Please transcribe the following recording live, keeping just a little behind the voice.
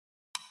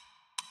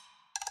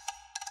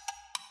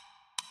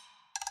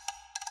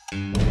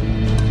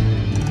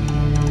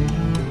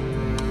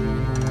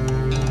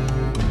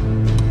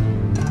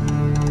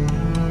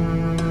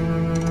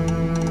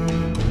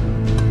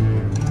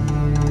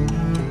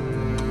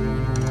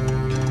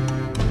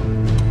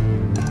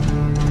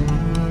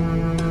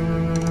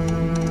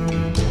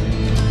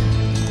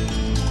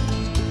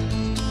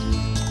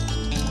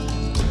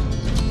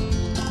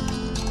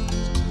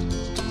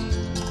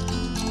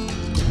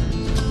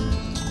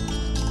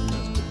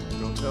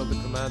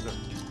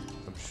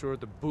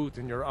The boot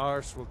in your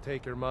arse will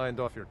take your mind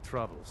off your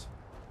troubles.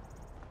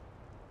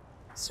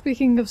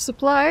 Speaking of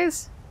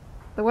supplies,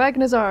 the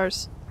wagon is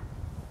ours.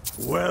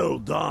 Well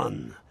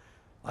done.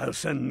 I'll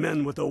send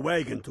men with a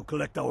wagon to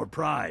collect our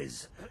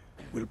prize.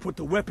 We'll put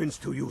the weapons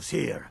to use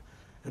here,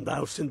 and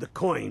I'll send the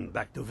coin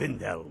back to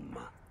Vindhelm.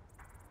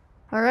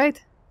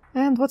 Alright,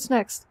 and what's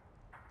next?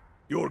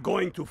 You're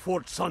going to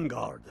Fort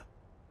Sungard.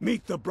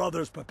 Meet the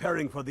brothers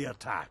preparing for the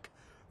attack.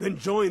 Then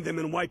join them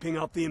in wiping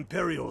out the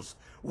Imperials.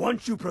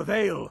 Once you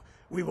prevail,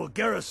 we will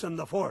garrison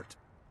the fort.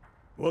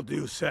 What do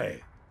you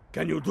say?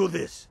 Can you do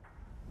this?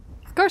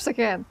 Of course I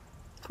can.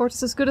 The fort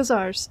is as good as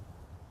ours.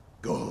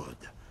 Good.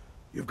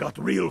 You've got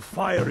real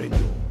fire in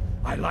you.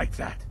 I like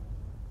that.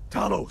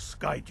 Talos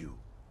guide you.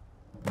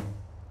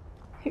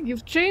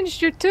 You've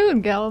changed your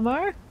tune,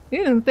 Gallimar. You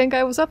didn't think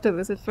I was up to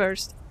this at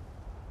first.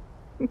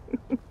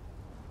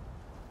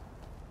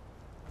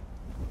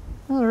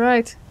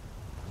 Alright.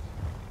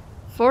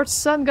 Fort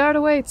Sungard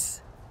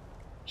awaits.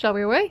 Shall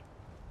we away?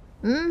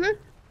 Mm-hmm.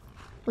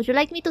 Would you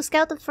like me to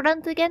scout the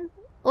front again?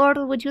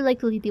 Or would you like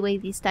to lead the way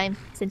this time,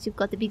 since you've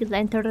got the big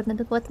lantern and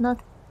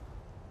whatnot?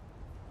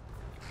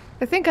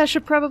 I think I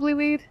should probably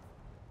lead.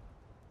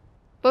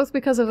 Both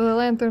because of the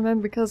lantern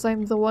and because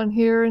I'm the one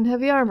here in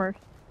heavy armor.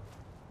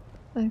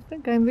 I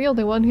think I'm the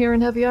only one here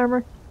in heavy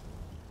armor.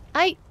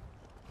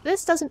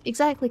 This doesn't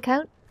exactly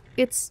count.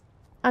 It's,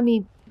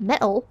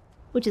 metal,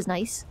 which is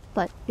nice,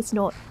 but it's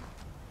not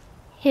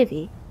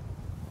heavy.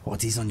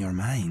 What is on your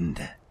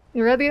mind?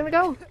 You ready to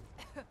go?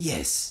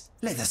 Yes,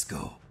 let us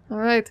go.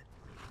 Alright.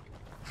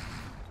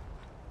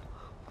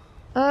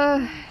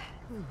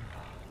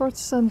 Fort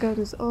Sungard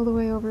is all the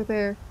way over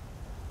there.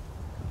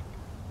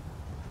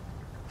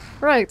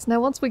 Right, now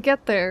once we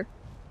get there,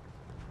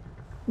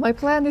 my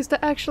plan is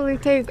to actually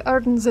take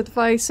Arden's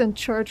advice and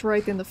charge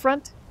right in the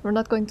front. We're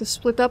not going to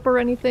split up or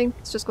anything,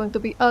 it's just going to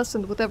be us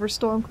and whatever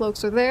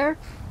Stormcloaks are there.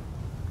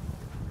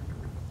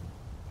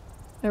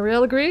 Are we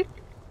all agreed?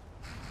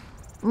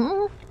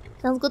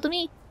 Sounds good to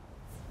me.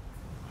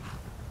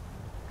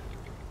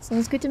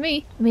 Sounds good to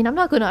me. I'm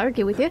not gonna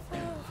argue with you.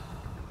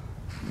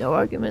 No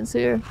arguments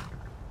here.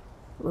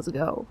 Let's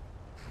go.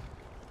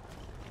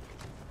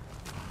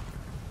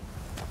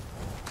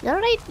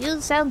 Alright,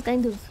 you sound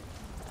kind of...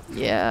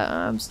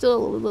 Yeah, I'm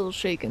still a little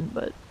shaken,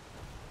 but...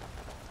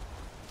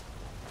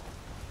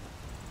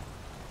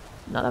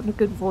 not having a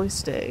good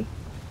voice day.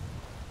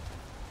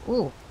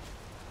 Ooh.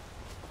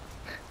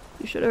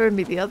 You should have heard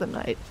me the other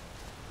night.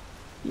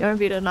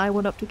 Yarnvita and I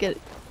went up to get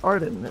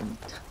Arden and...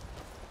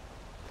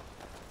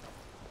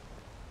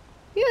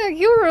 yeah,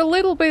 you were a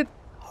little bit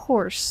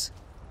hoarse.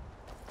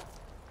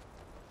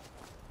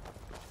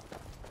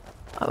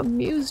 I'm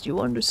amused you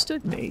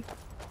understood me.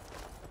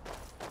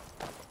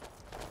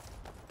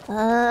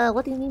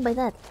 What do you mean by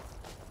that?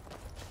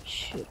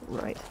 Shit,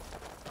 right.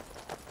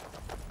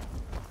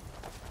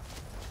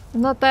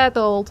 I'm not that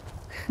old.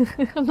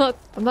 I'm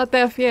not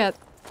deaf yet.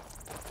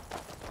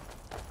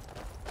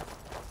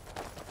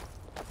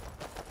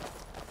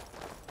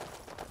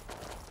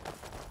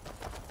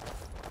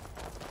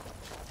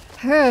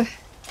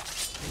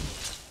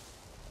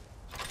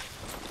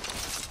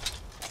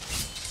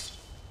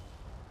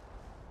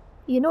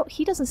 You know,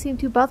 he doesn't seem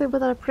too bothered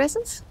with our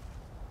presence.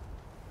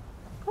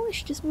 Probably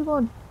should just move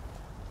on.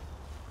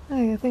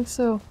 Hey, I think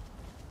so.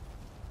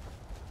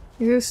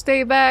 You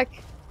stay back.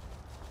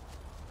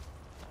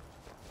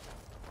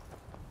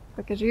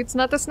 Because it's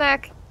not a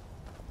snack.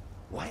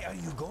 Why are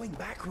you going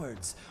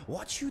backwards?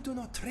 Watch you do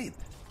not trip.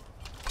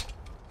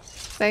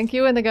 Thank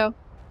you, Indigo.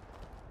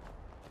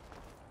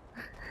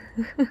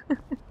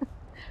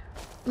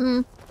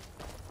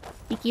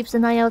 He keeps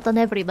an eye out on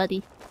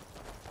everybody.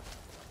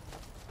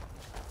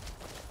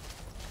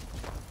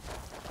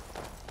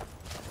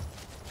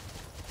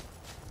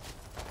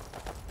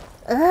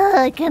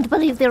 I can't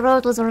believe the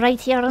road was right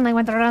here and I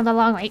went around the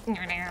long way.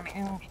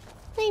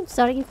 I'm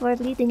sorry for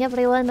leading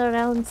everyone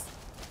around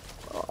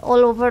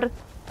all over.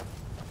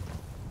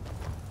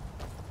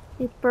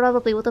 It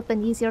probably would have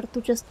been easier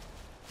to just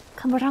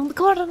come around the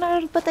corner,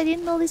 but I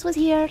didn't know this was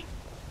here.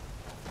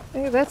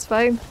 Hey, that's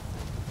fine.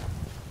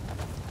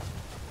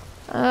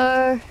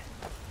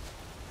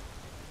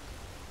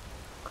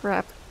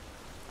 Crap.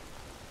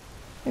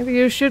 Maybe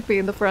you should be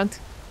in the front.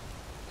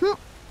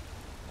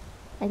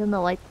 I don't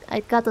know, I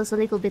got us a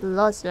little bit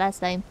lost last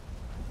time.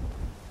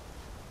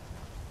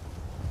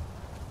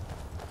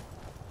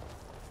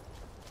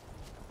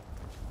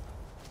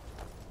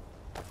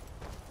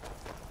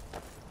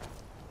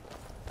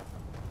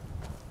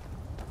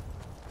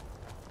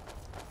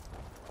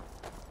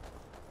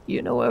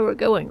 You know where we're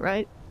going,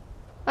 right?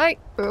 Hi!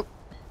 Oh.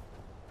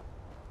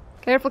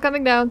 Careful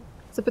coming down.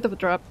 It's a bit of a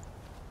drop.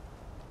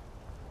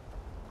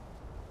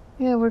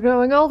 Yeah, we're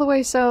going all the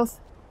way south.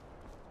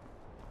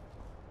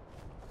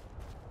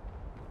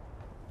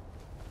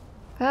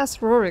 Past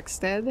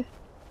Rorikstead.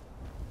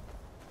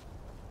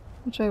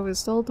 Which I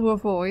was told to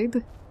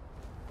avoid.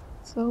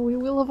 So we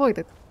will avoid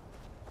it.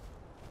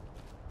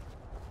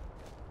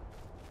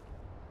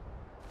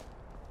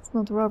 It's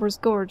not Robber's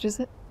Gorge, is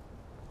it?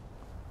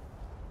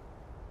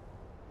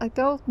 I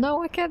don't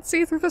know, I can't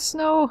see through the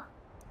snow.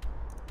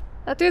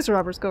 That is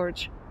Robber's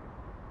Gorge.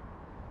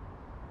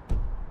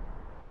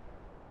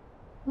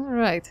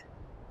 Alright.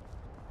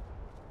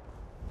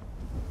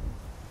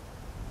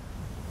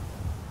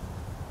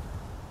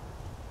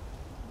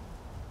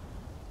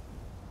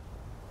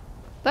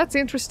 That's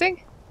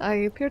interesting. I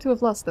appear to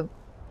have lost them.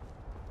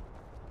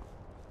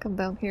 Come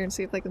down here and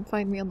see if they can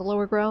find me on the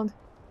lower ground.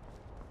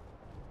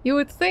 You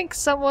would think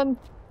someone,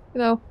 you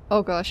know,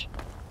 oh gosh.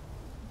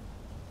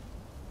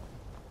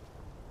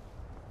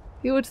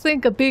 You would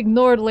think a big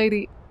Nord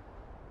lady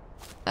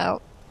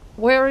out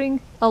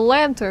wearing a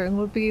lantern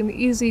would be an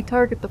easy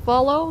target to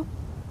follow.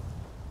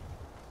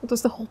 What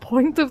was the whole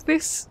point of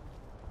this?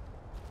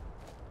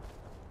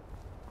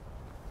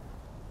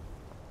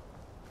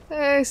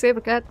 Hey,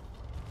 saber cat.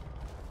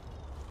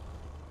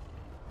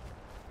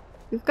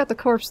 You've got the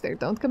corpse there,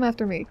 don't come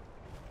after me.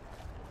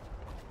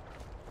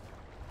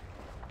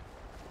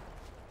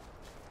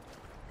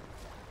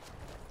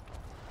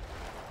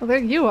 Well, there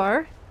you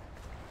are.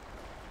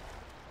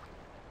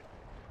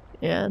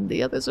 And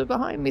the others are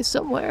behind me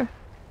somewhere.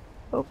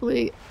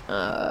 Hopefully,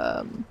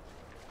 Man's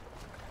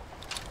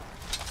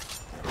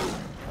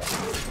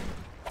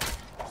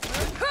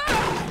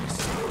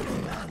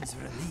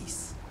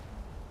release.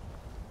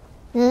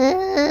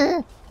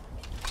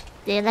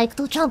 They like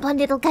to jump on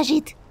little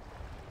Khajiit.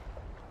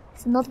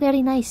 It's not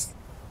very nice.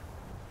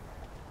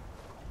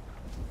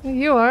 there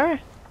you are.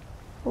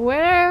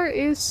 Where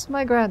is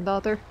my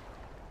granddaughter?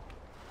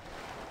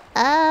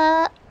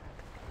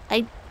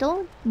 I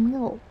don't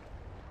know.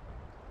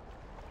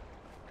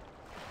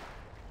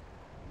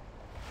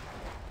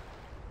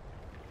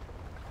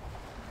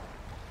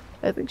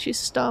 I think she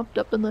stopped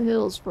up in the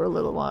hills for a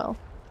little while.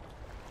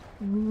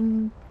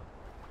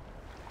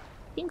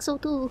 Think so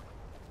too.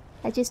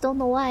 I just don't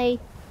know why.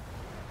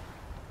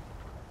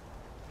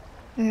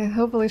 Yeah,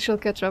 hopefully she'll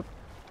catch up.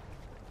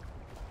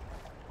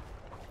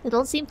 I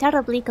don't seem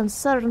terribly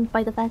concerned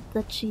by the fact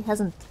that she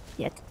hasn't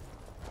yet.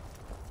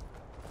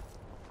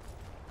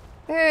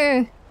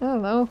 I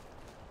don't know.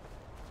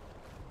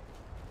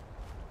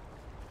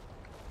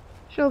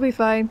 She'll be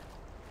fine.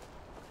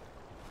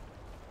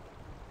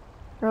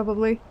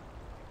 Probably.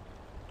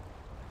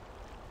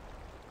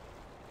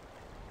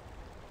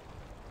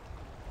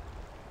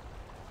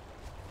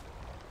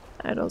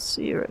 I don't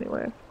see her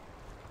anywhere.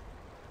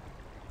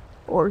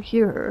 Or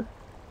hear her.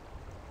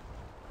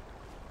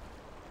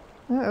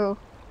 Uh-oh.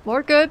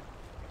 More good.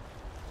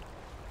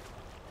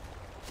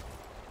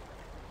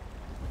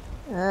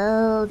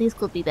 Oh, this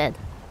could be bad.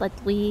 But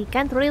we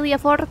can't really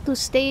afford to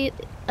stay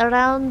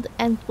around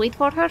and wait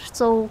for her,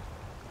 so...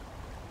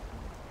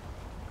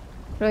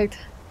 Right.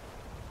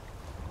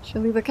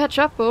 She'll either catch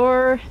up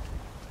or...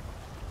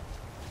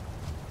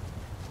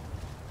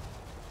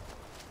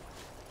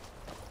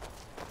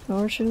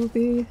 or she'll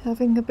be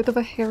having a bit of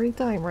a hairy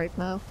time right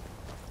now.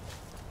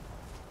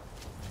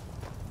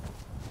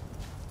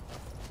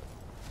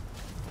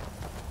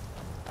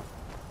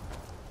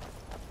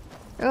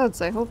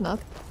 Gods, I hope not.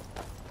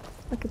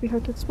 That could be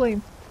hard to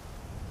explain.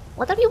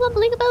 What are you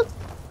mumbling about?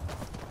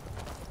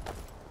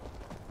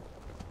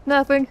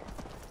 Nothing.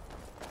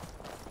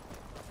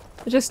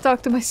 I just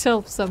talk to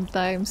myself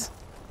sometimes.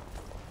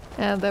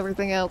 And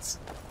everything else.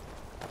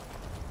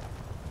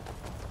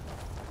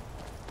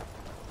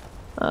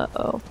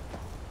 Uh-oh.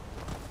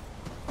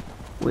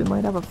 We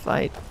might have a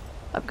fight.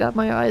 I've got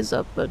my eyes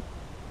up, but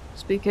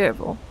just be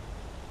careful.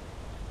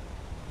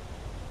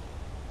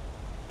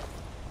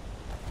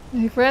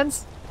 Hey,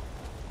 friends?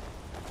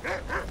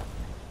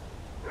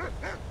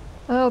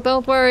 Oh,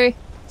 don't worry.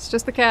 It's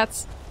just the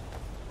cats.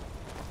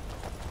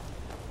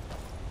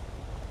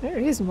 There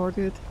is more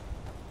good.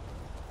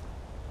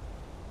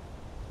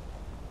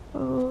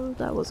 Oh,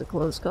 that was a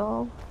close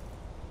call.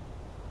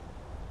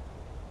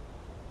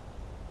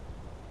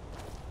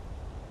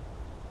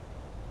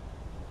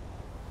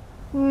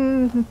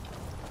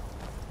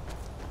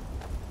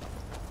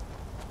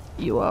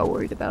 You are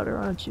worried about her,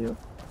 aren't you?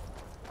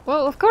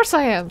 Well, of course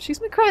I am. She's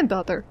my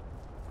granddaughter.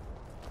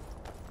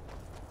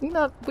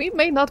 We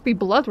may not be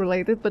blood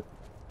related, but,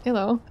 you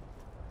know,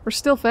 we're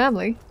still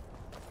family.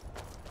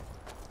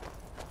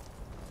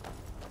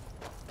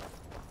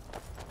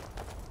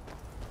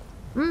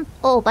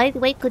 Oh, by the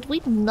way, could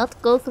we not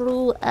go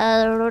through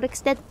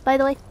Rorikstead, by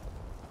the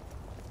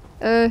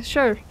way?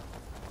 Sure.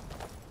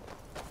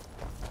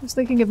 I was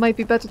thinking it might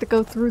be better to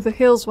go through the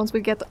hills once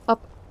we get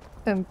up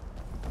and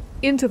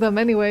into them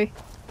anyway.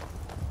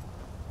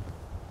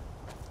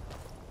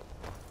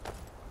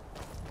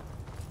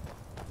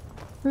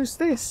 Who's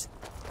this?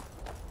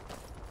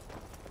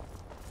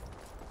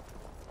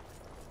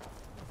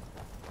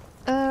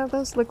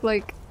 Those look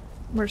like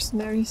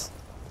mercenaries.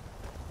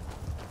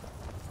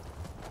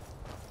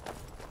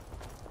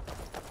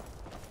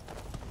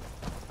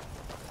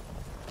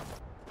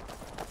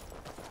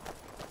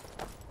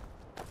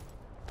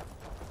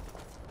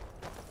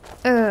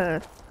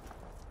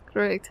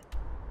 Great.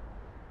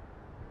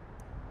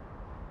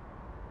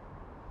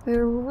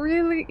 There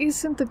really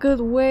isn't a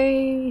good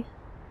way.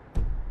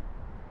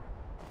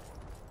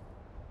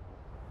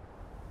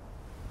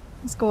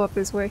 Let's go up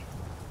this way.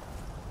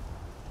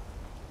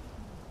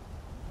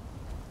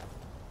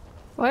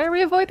 Why are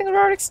we avoiding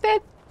Rorik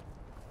instead?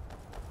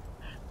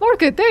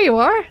 Morgoth, there you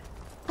are!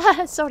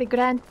 Sorry,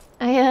 Gran.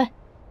 I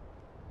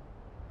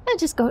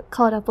just got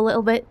caught up a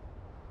little bit.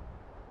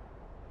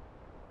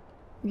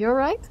 You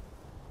alright?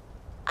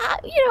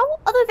 You know,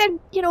 other than,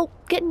 you know,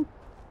 getting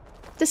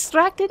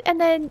distracted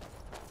and then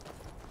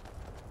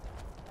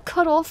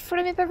cut off from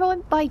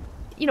everyone by,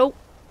 you know,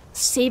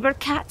 saber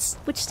cats,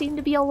 which seem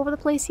to be all over the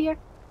place here.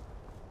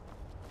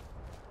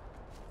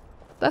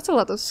 That's a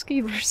lot of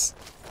skeevers.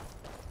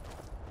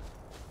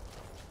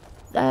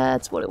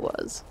 That's what it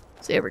was.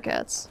 Saber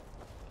cats.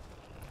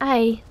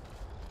 Aye.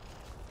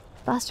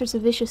 Bastards are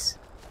vicious.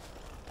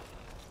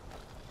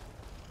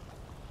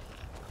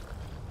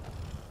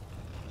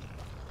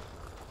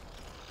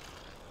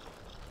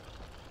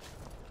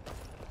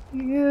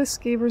 You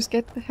skeevers,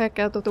 get the heck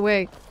out of the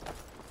way.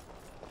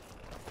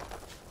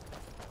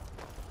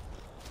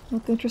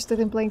 Not interested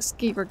in playing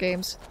skeever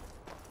games.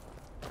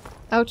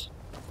 Ouch.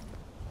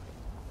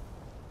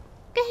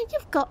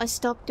 You've got to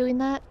stop doing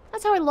that.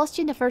 That's how I lost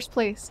you in the first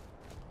place.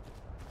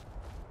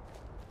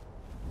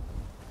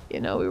 You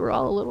know, we were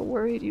all a little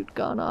worried you'd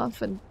gone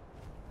off and...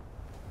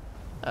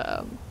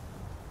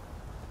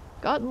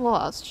 gotten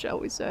lost, shall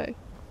we say.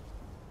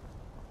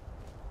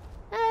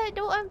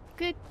 No, I'm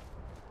good.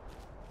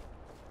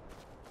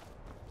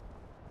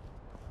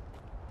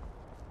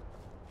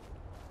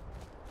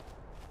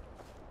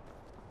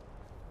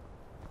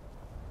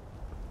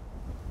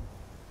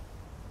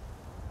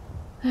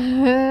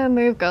 And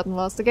they've gotten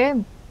lost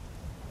again.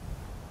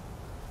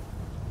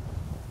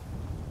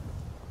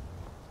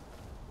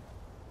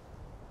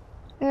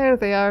 There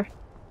they are.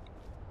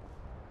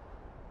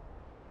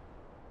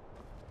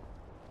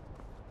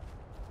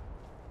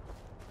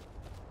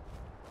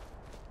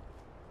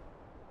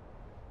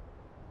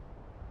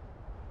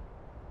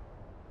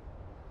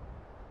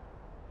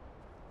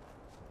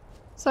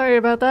 Sorry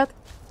about that.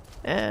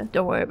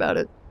 Don't worry about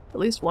it. At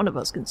least one of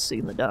us can see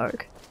in the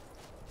dark.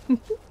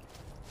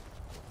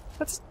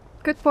 That's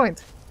a good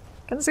point.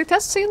 Can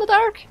Zaytest see in the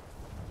dark?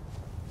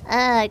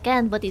 I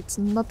can, but it's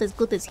not as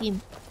good as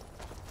him.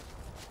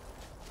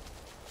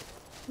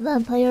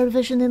 Vampire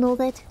vision and all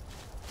that.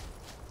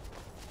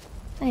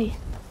 Hey.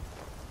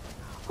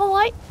 Oh,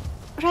 right.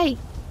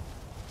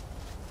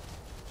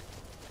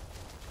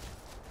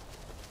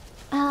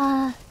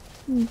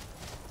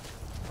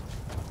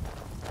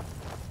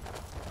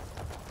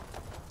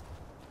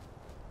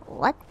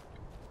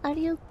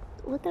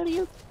 What are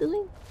you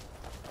doing?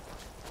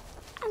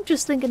 I'm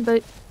just thinking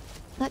about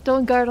that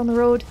Dawnguard on the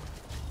road.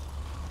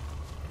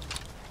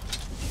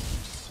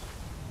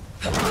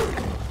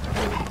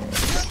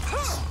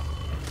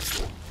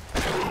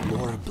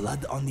 More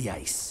blood on the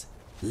ice.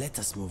 Let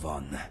us move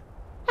on.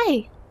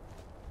 Hey.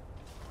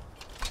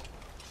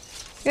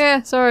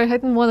 Yeah, sorry, I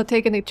didn't want to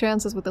take any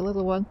chances with the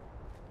little one.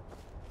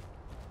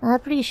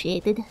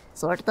 Appreciated,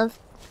 sort of.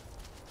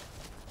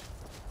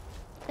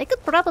 I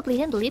could probably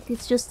handle it,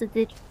 it's just that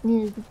it...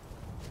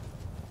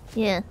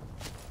 yeah.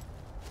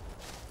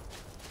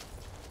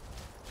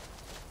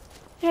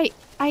 Right,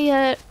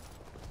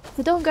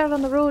 the Dawnguard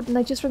on the road, and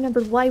I just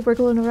remembered why we're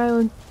going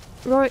around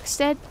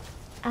Rorikstead,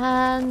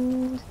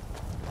 and...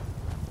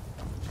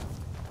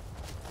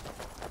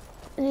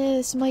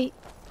 this might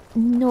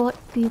not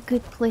be a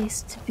good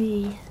place to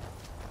be.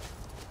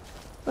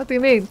 What do you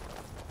mean?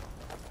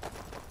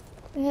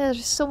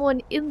 There's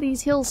someone in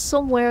these hills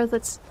somewhere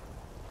that's...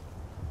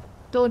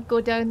 Don't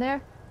go down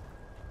there.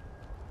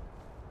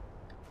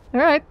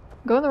 Alright,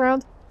 going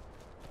around.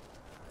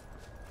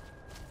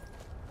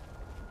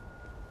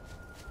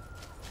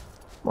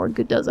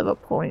 Morgoth does have a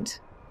point.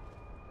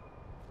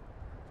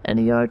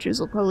 Any archers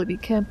will probably be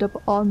camped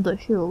up on the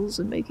hills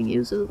and making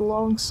use of the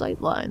long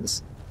sight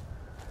lines.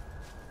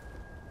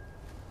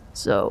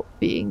 So,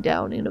 being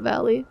down in a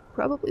valley,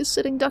 probably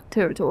sitting duck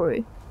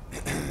territory.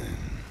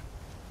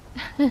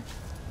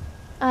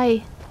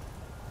 I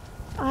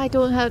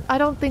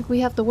don't think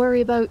we have to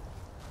worry about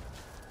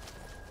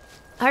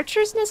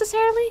archers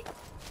necessarily,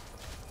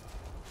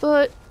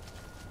 but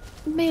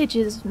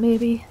mages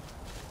maybe.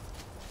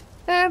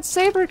 And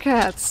saber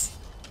cats.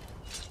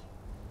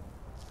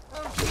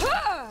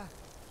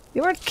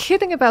 You weren't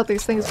kidding about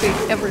these things being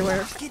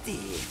everywhere.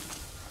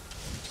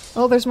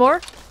 Oh, there's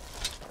more?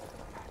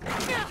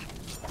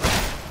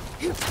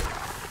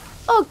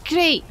 Oh,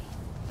 great!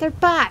 They're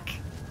back!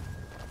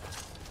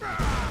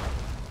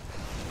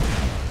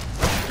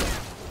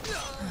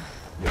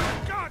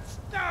 Gods,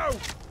 no!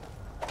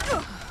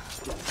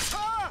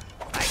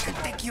 I could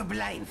take you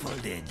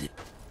blindfolded.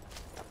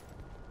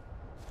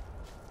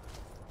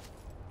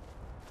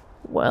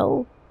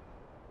 Well,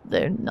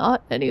 they're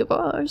not any of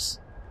ours.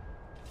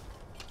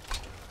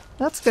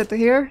 That's good to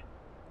hear.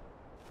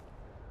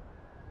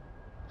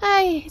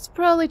 Hey, it's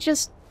probably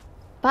just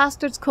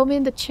bastards come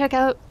in to check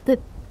out the...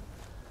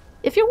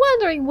 If you're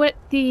wondering what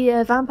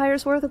the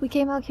vampires were that we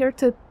came out here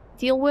to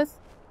deal with,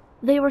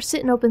 they were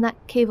sitting up in that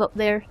cave up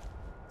there.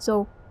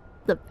 So,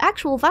 the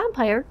actual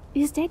vampire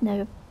is dead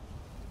now.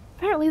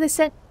 Apparently they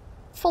sent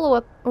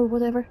follow-up or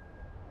whatever.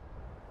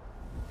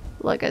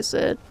 Like I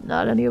said,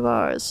 not any of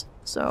ours,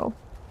 so...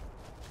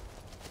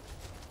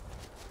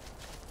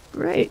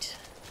 Great.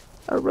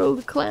 A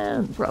rogue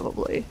clan,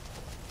 probably.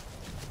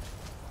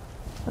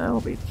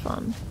 That'll be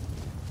fun.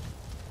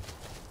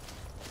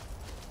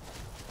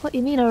 What do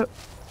you mean, are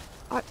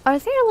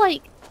there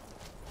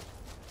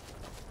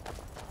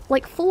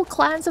like full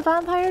clans of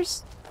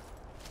vampires?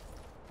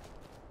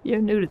 You're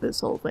new to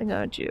this whole thing,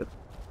 aren't you?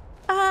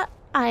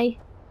 Aye.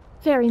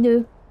 Very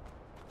new.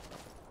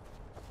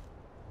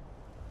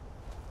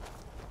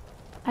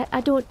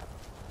 I don't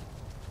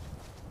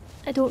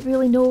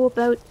really know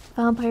about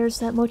vampires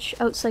that much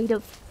outside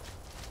of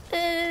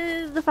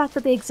the fact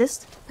that they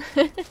exist.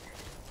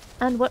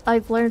 And what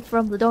I've learned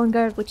from the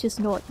Dawnguard, which is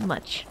not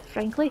much,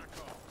 frankly.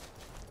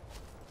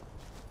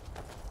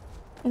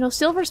 I know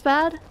silver's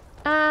bad,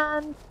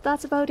 and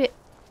that's about it.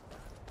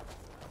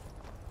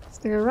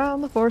 Stay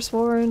around the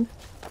Forsworn.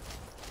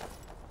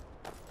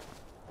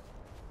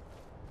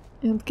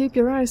 And keep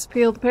your eyes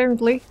peeled,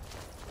 apparently.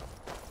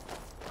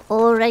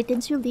 Alright,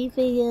 didn't you leave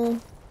a,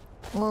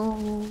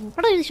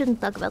 probably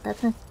shouldn't talk about that,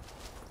 huh?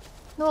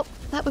 Nope,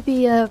 that would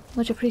be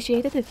much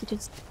appreciated if you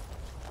just...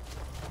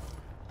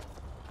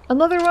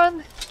 Another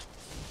one?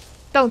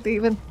 Don't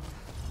even.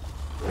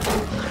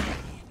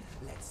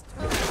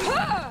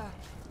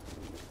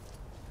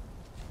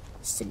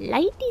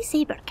 Slightly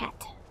saber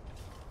cat.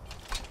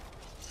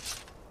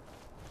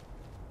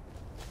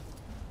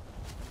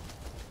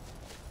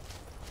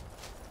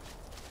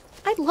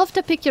 I'd love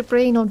to pick your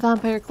brain on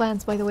vampire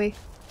clans, by the way.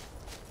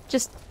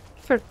 Just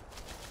for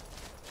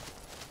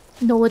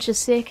knowledge's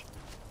sake.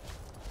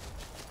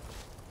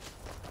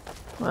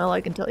 Well,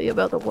 I can tell you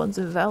about the ones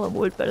in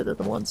Valenwood better than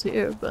the ones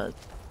here, but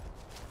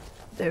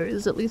there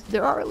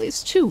are at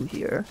least two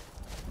here.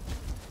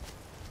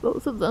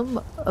 Both of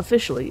them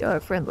officially are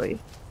friendly.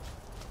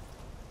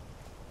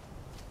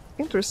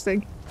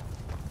 Interesting.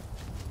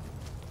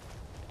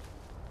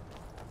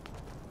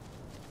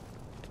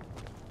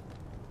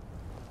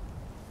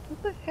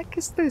 What the heck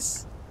is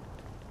this?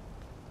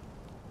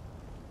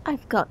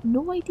 I've got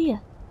no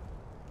idea.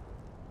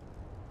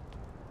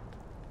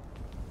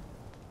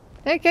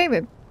 Hey,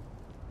 Cayman!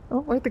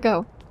 Oh, where'd they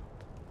go?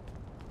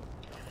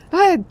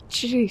 Ah,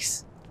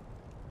 jeez.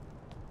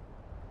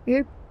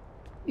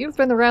 You've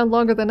been around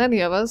longer than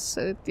any of us.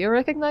 Do you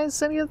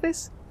recognize any of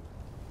this?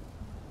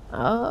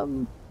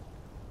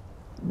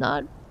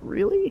 Not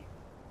really.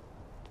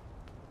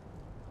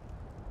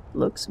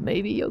 Looks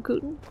maybe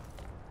Yokuten.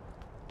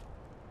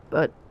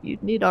 But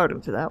you'd need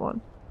Artem for that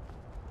one.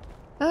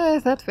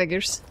 That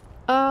figures.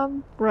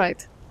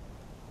 Right.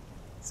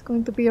 It's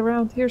going to be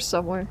around here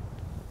somewhere.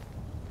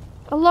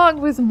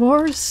 Along with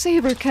more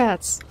saber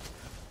cats.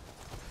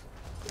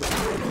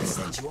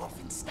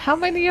 How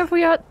many have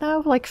we got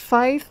now? Like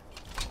 5?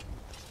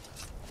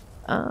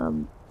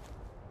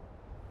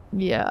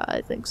 Yeah,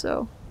 I think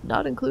so.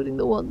 Not including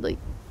the one that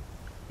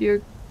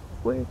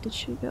where did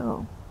she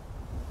go?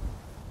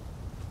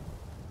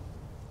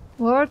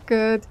 Lord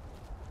good.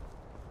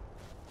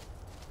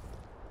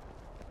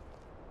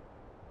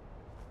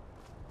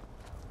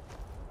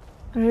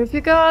 Where have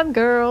you gone,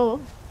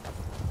 girl?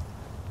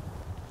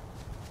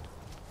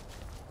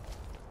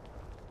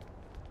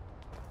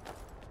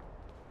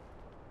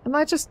 Am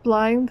I just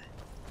blind?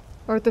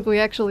 Or did we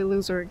actually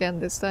lose her again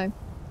this time?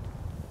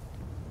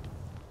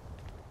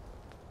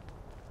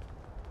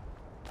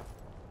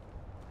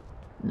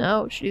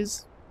 No,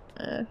 she's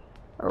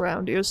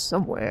around here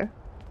somewhere.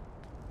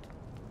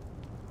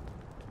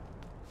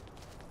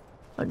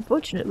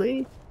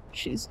 Unfortunately,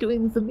 she's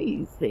doing the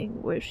me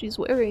thing where she's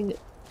wearing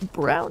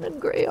brown and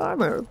grey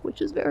armor,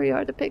 which is very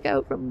hard to pick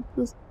out from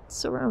the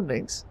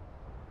surroundings.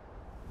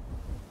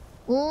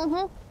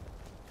 I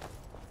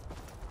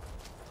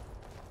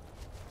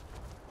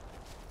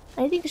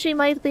think she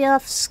might be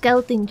off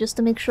scouting just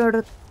to make sure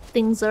that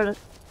things are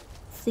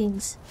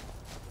things.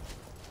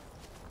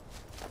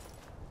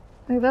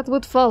 Hey, that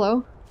would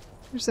follow.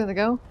 Where's gonna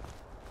go?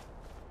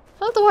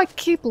 How do I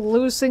keep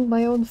losing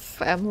my own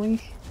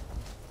family?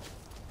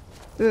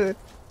 Ugh.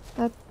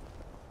 That...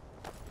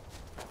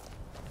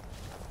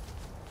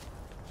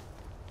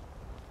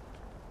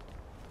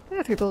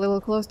 That hit a little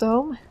close to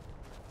home.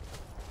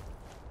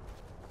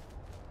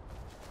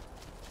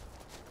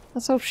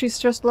 Let's hope she's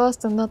just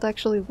lost and not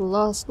actually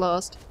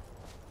lost.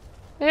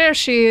 There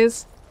she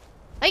is!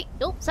 Hey,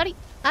 oh, sorry.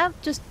 I'm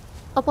just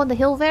up on the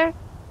hill there,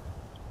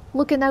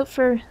 looking out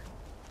for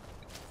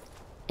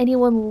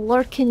anyone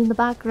lurking in the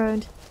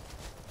background.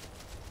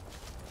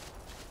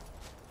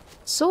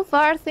 So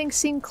far, things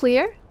seem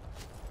clear.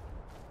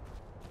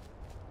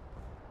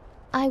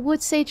 I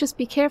would say just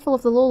be careful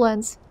of the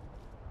lowlands.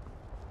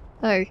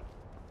 Hey.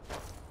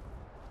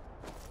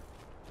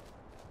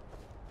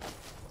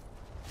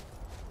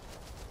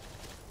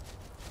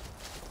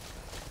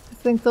 I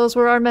think those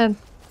were our men.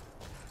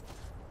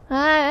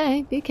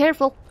 Aye, be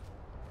careful.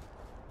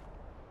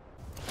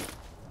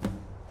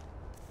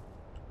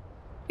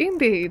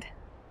 Indeed.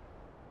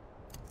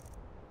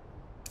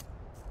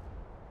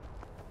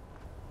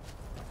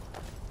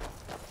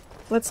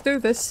 Let's do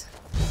this.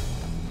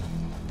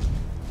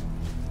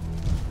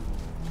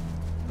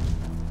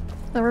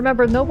 Now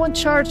remember, no one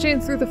charge in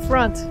through the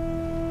front.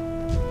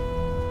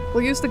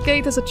 We'll use the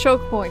gate as a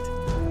choke point.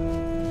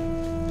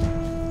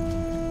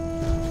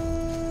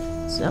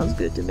 Sounds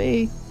good to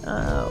me.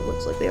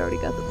 Looks like they already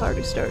got the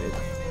party started.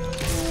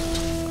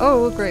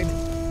 Oh, great.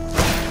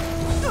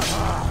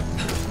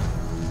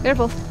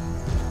 Careful.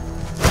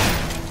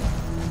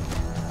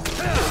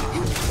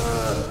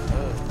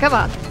 Come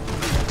on.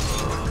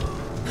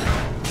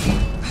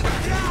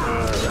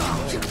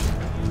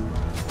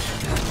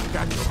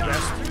 Got your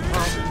best.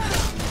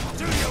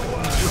 Do your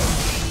work.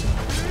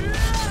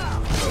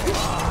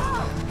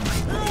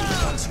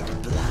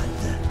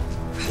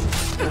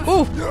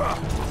 Ooh!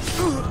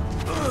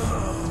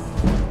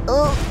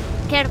 Oh,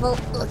 careful.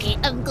 Okay,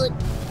 I'm good.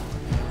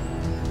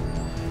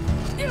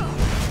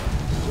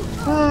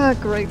 Ah,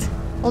 great.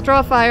 I'll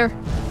draw fire.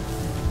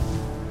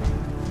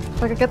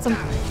 If I could get some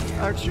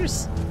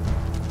archers.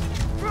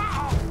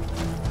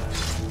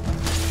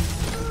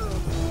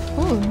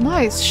 Oh,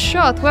 nice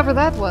shot, whoever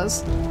that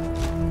was.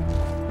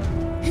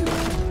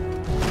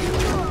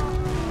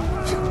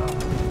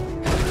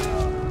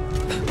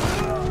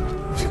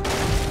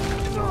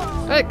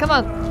 Alright, come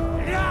on.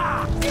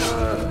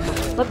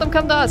 Let them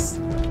come to us.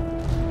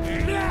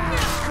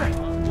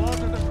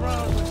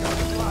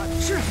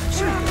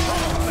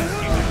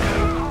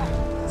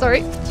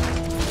 Sorry.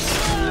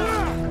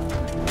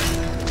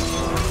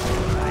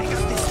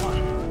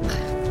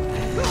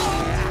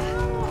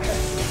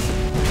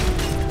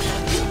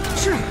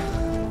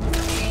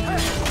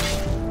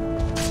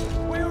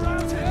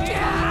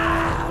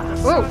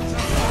 Whoa!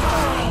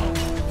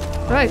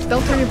 Right,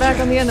 don't turn your back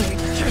on the enemy.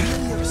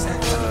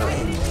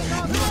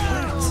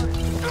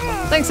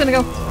 Thanks,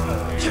 Inigo.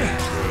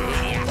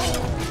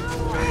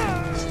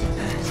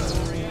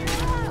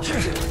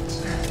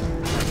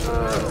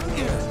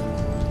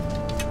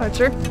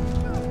 Archer.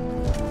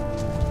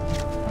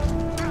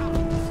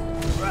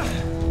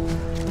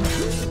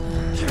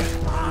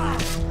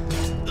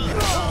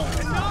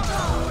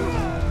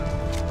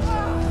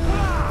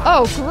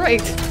 Oh,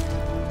 great!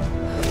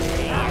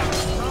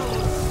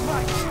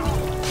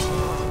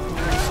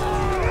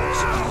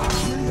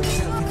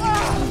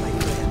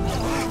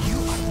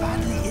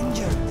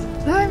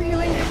 I'm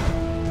healing.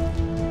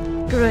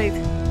 Great.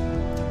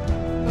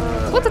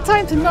 What a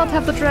time to not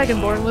have the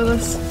Dragonborn with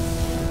us.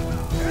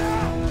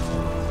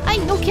 Hey,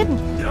 no kidding.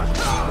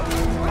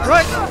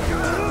 Right.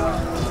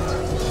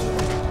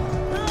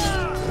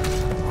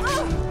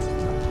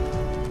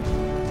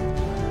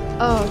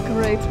 Oh,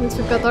 great. Means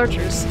we've got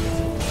archers.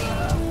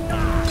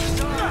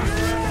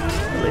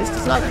 At least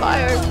it's not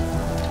fire.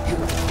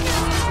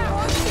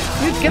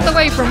 Dude, get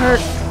away from her.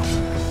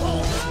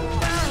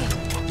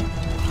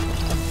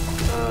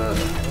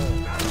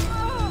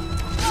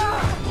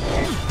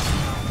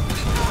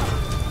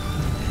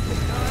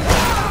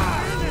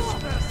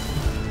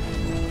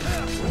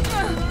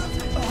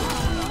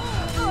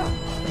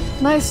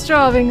 Nice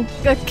drawing,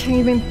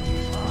 Cayman.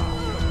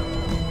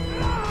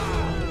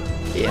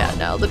 Yeah,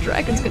 now the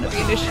dragon's gonna be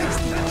an issue.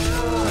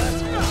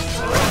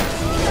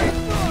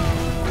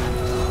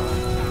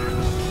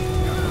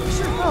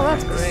 Oh,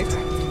 that's great.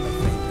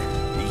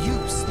 You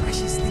smash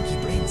his stinky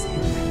brains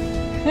in.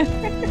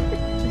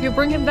 If you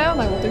bring him down,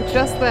 I will do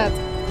just that.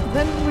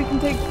 Then we can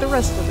take the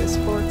rest of this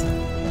fort.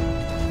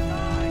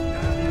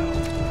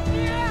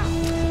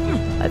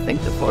 I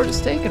think the fort is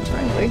taken,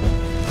 frankly.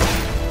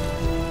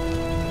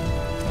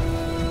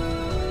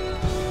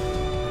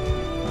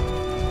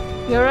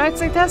 You alright,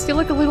 Zaytas? You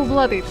look a little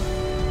bloodied.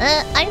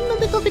 I'm a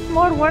little bit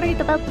more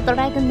worried about the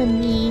dragon than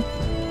me.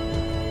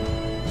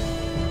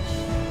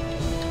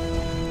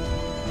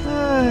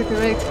 Ah,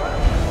 great.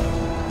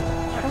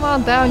 Come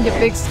on down, you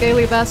big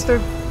scaly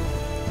bastard.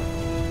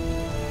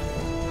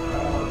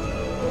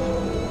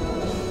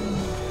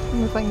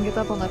 Wonder if I can get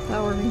up on that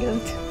tower and get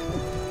it.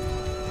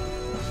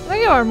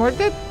 There you are,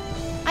 Mordred.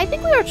 I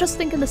think we were just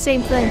thinking the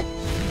same thing.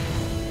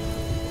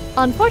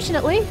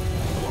 Unfortunately,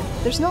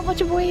 there's not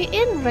much of a way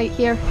in right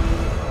here.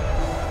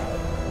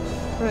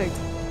 Right.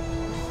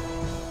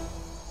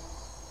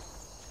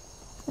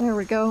 There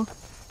we go.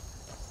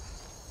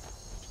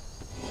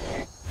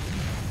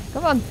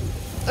 Come on.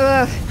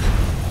 Ugh.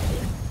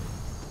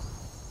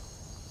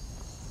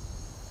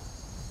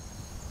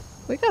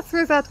 We got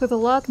through that with a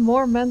lot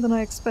more men than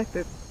I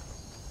expected.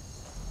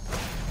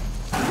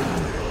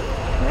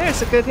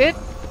 There's a good hit.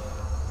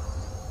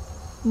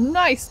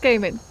 Nice,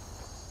 Cayman.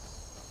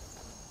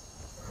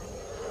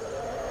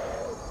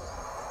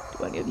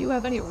 Do any of you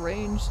have any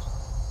ranged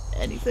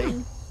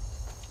anything?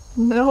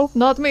 Nope,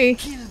 not me.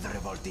 Kill the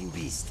revolting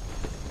beast.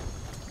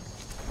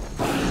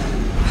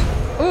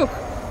 Ooh.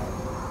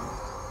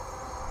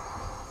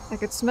 I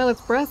could smell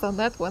its breath on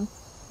that one.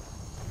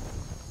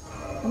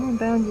 Come on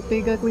down, you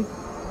big ugly.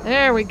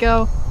 There we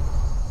go.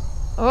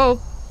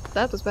 Oh,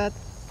 that was bad.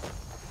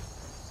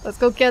 Let's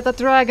go get that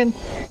dragon.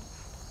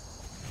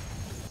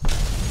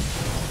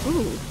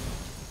 Ooh.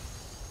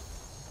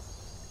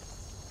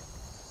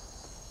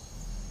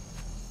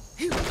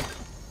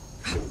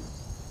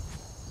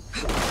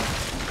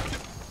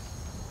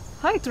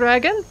 Hi,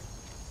 dragon.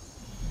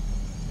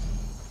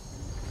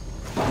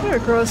 You're a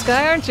gross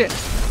guy, aren't you?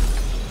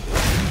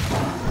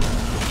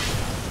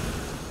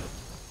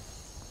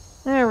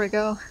 There we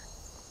go.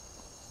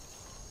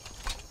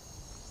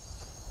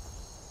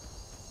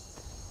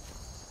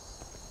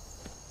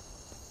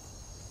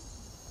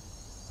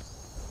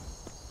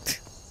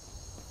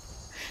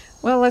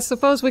 Well, I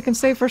suppose we can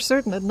say for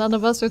certain that none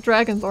of us are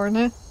dragonborn,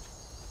 eh?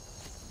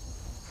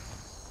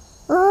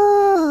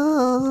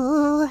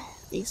 Oh,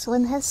 this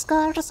one has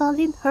scars all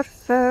in her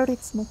fur.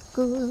 It's not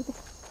good.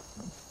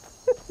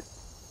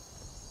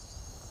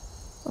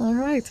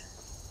 Alright.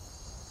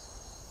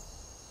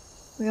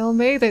 We all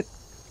made it.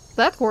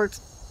 That worked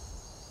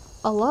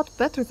a lot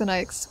better than I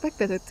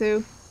expected it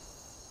to.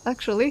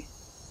 Actually.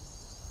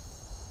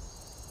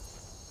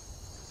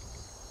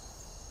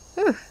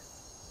 Whew.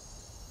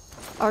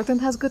 Arden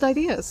has good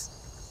ideas.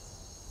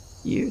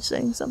 You're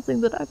saying something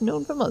that I've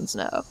known for months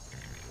now.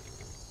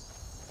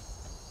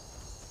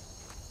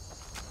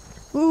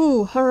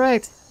 Ooh,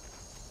 alright.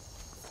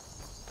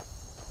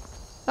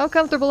 How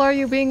comfortable are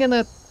you being in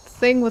a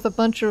thing with a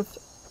bunch of...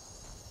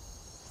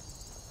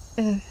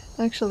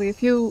 actually,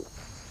 if you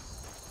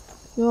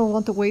don't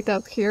want to wait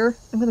out here,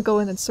 I'm gonna go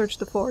in and search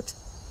the fort.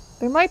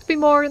 There might be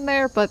more in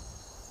there, but...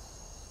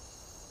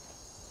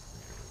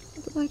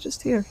 What did I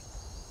just hear?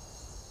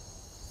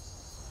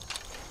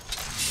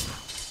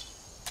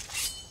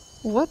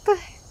 What the...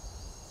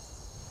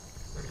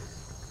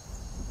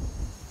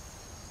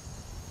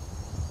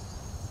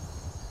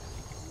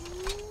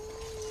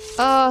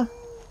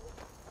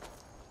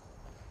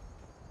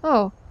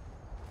 Oh.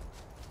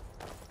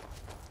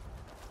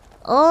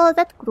 Oh,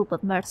 that group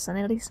of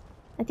mercenaries.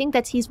 I think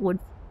that's his word.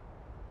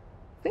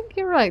 I think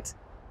you're right.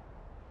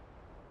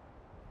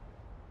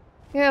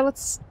 Yeah,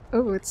 let's...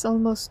 Oh, it's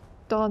almost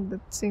dawn,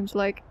 it seems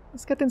like.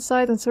 Let's get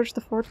inside and search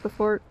the fort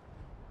before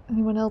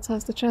anyone else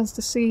has the chance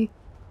to see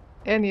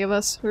any of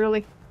us,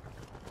 really.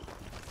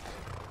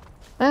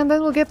 And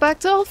then we'll get back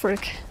to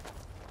Ulfric.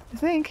 I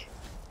think.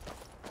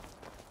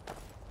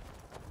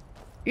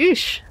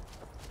 Eesh.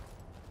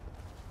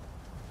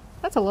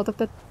 That's a lot of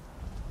that.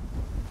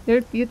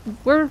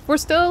 We're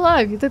still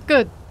alive. You did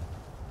good.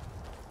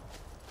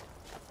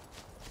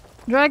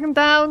 Drag him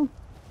down.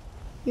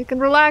 You can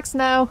relax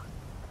now.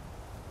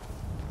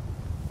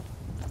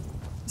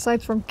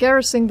 Aside from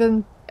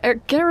garrisoning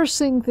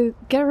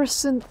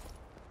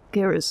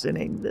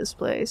this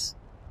place.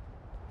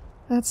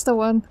 That's the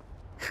one.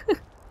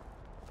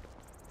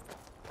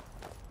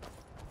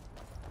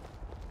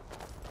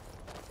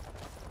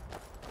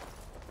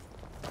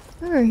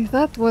 Hey,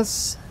 that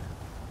was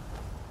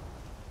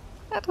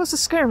a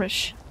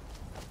skirmish.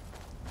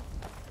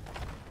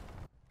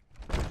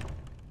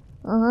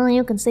 Oh,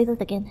 you can say that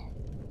again.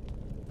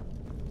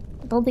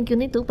 I don't think you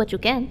need to, but you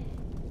can.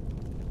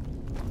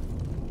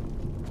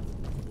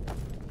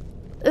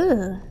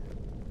 Ugh.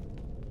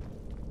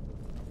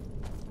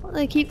 What do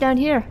they keep down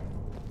here?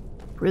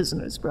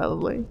 Prisoners,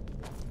 probably.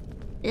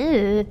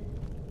 Ugh.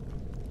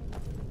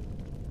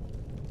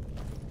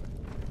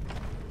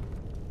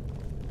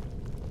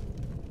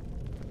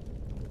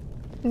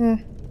 Yeah.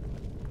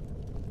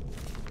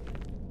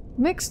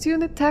 Mixed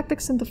Unit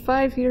Tactics in the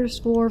 5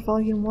 Years' War,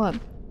 Volume 1.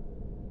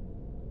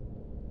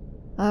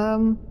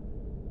 I'm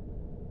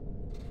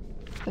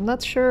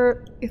not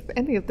sure if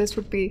any of this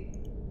would be...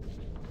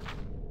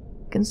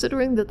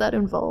 Considering that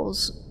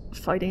involves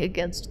fighting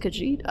against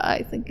Khajiit,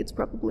 I think it's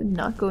probably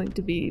not going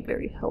to be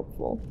very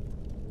helpful.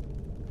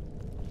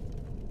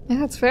 Yeah,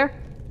 that's fair.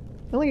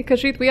 The only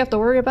Khajiit we have to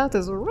worry about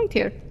is right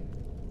here.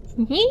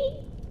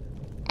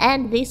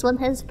 And this one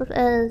has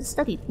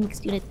studied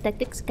mixed unit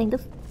tactics, kind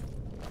of.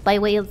 By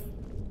way of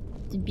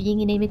being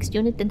in a mixed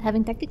unit and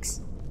having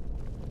tactics.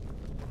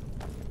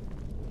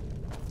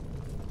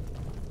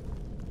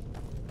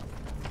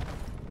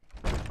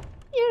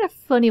 You're a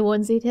funny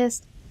onesie,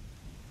 Test.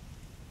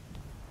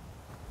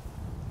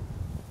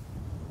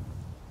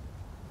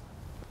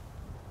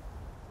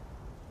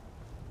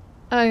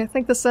 I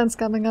think the sun's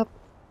coming up.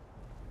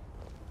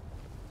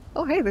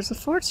 Oh hey, there's a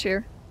fort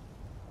here.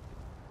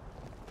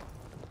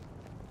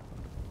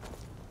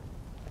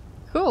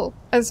 Cool.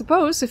 I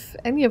suppose if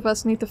any of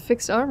us need to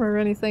fix armor or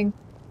anything,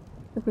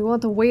 if we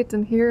want to wait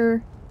in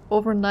here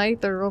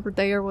overnight or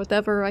overday or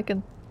whatever, I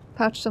can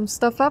patch some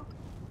stuff up.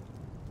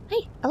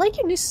 Hey, I like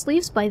your new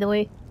sleeves, by the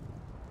way.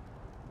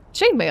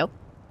 Chainmail.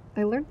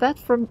 I learned that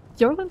from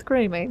Yorland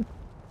Greymane.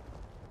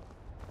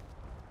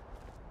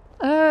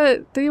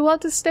 Do you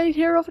want to stay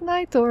here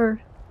overnight,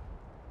 or...?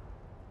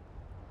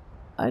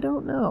 I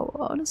don't know,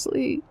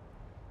 honestly.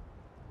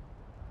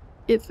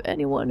 If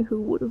anyone who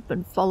would have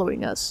been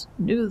following us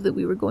knew that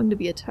we were going to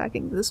be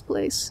attacking this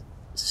place,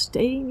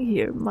 staying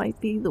here might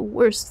be the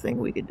worst thing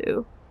we could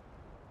do.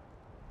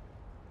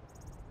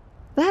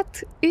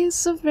 That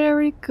is a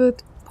very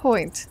good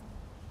point.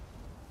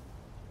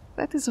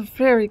 That is a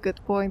very good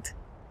point.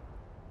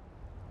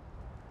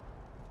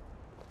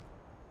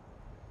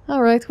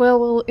 Alright,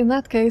 well, in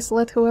that case,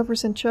 let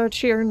whoever's in charge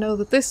here know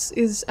that this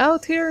is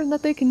out here and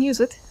that they can use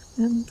it,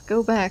 and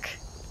go back.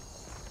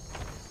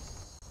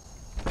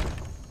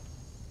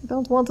 I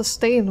don't want to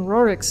stay in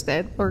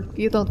Rorikstead, or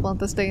you don't want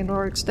to stay in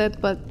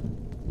Rorikstead, but...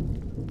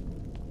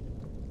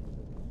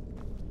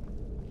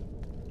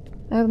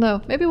 I don't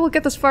know, maybe we'll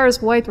get as far as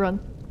Whiterun.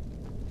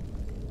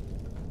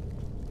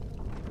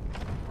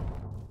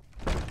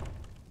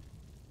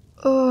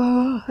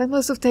 Oh, I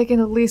must have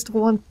taken at least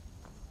one...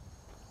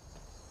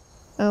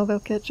 Oh, they'll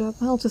catch up.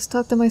 I'll just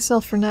talk to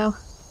myself for now.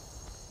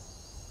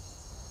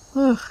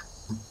 Ugh.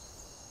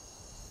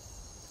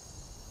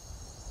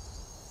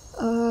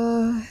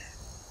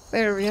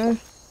 There we are.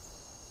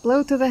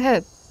 Blow to the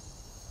head.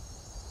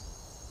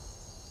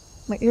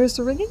 My ears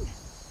are ringing?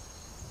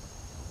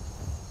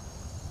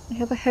 I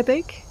have a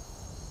headache?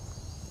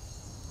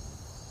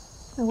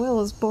 My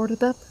well is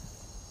boarded up.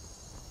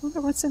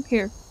 Wonder what's in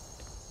here.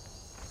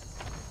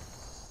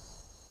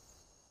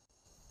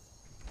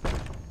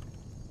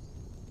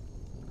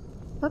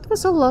 That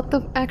was a lot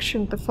of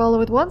action to follow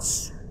at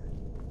once.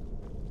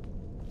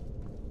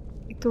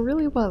 It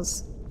really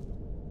was.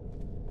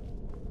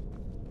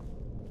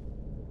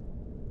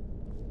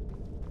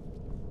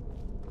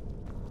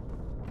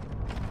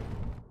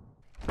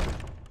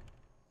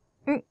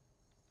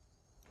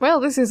 Well,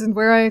 this isn't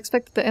where I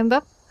expected to end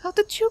up. How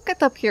did you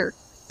get up here?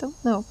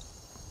 Don't know.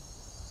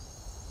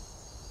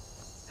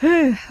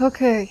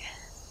 Okay.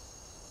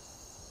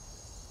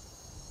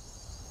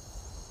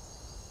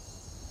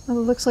 Well,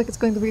 it looks like it's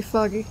going to be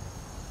foggy.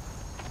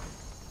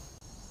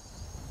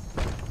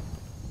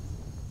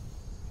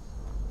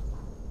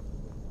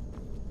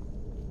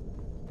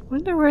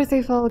 Wonder where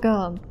they've all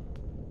gone.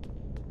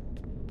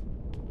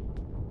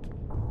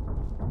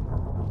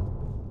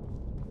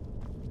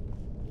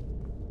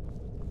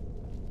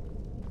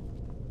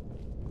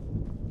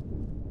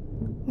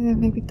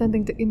 Maybe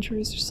tending to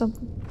injuries or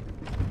something.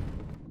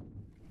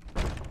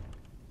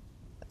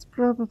 That's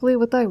probably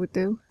what I would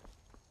do.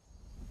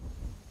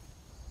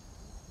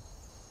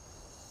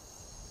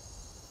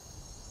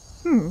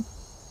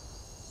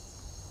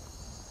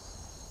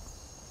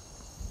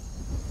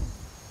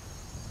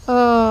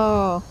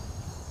 Oh,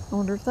 I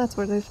wonder if that's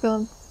where they've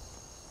gone.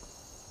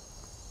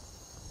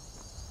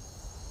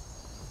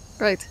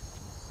 Right.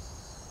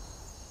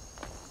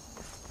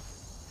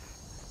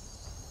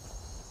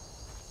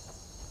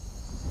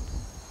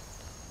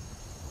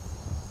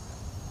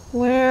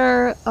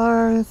 Where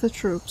are the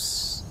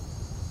troops?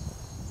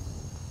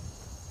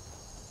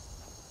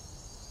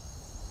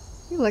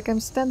 I feel like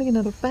I'm standing in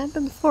an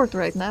abandoned fort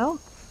right now.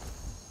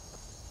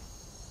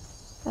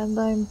 And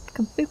I'm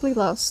completely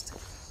lost.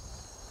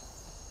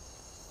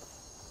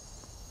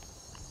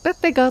 Bet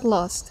they got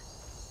lost.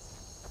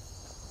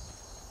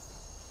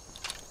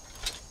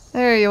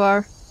 There you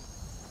are.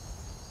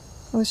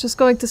 I was just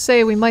going to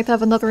say we might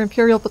have another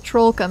Imperial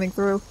patrol coming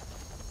through.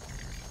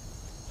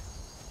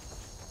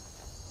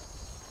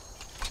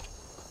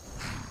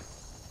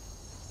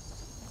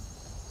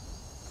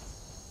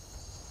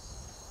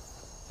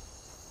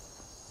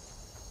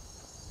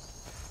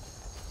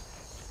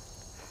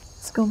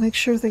 Let's go make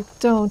sure they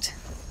don't.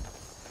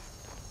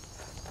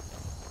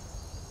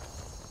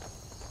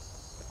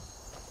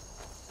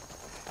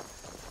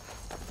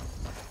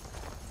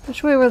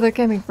 Which way were they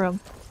coming from?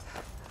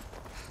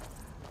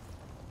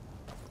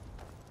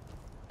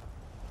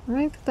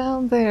 Right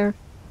down there.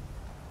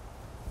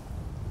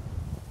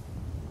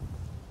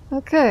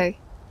 Okay.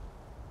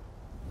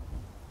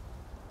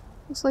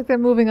 Looks like they're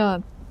moving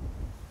on.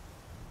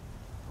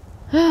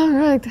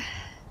 Alright.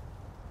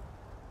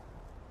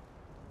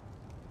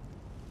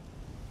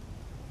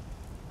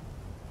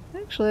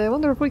 Actually, I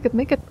wonder if we could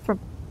make it from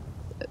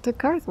to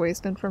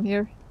Karthwasten from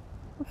here.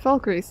 Or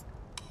Falkreath.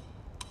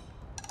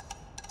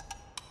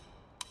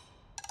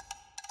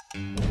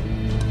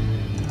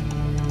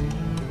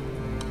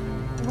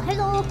 Well,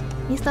 hello!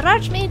 Mr.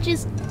 Archmage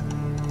is...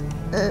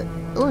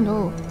 oh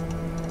no.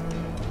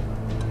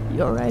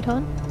 You alright,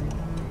 hon?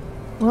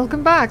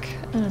 Welcome back!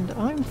 And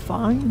I'm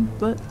fine,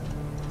 but...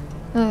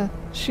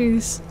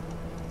 she's...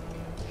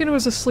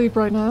 Kino's asleep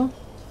right now.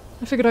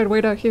 I figured I'd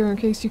wait out here in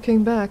case you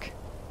came back.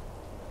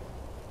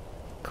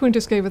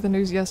 Quintus gave her the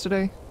news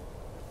yesterday.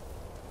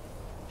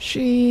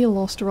 She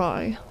lost her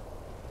eye.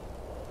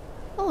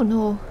 Oh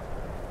no.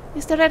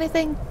 Is there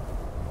anything?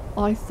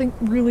 I think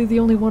really the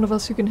only one of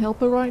us who can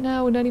help her right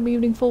now in any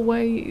meaningful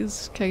way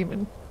is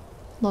Cayman.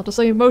 Not to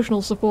say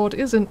emotional support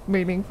isn't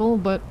meaningful,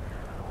 but...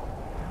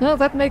 No,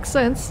 that makes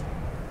sense.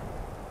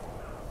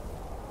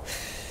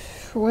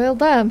 Well,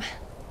 damn.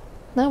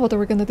 Now what are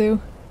we gonna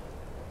do?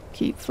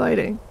 Keep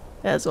fighting,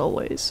 as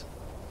always.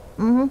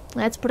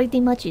 That's pretty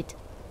much it.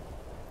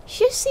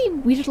 You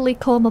seem weirdly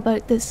calm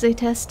about this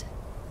test.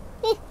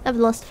 I've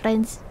lost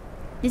friends.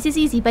 This is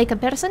easy by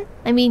comparison.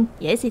 I mean,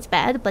 yes, it's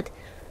bad, but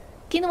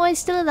Kinoa is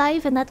still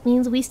alive, and that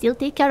means we still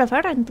take care of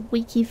her, and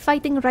we keep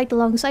fighting right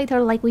alongside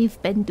her like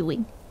we've been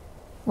doing.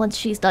 Once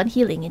she's done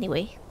healing,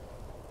 anyway.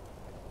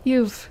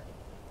 You've...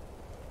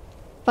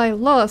 By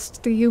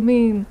lost, do you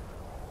mean...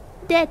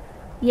 Dead,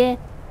 yeah.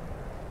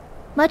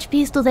 Much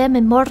peace to them,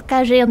 and more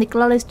cage on the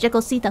clawless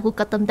Jekosita who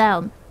cut them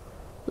down.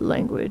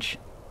 Language.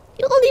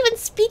 You don't even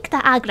speak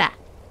the Agra.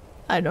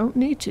 I don't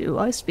need to.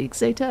 I speak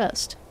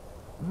Zaytest.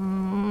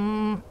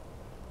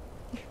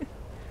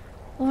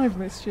 I've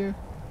missed you.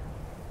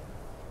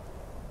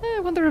 I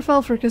wonder if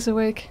Ulfric is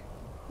awake.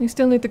 We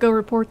still need to go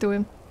report to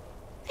him.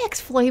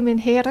 Ex-flaming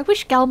hair, I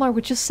wish Galmar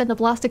would just send a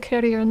blasted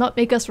courier and not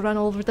make us run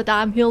all over the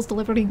damn hills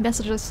delivering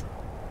messages.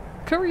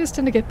 Couriers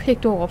tend to get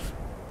picked off,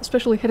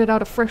 especially headed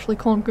out of freshly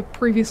conquered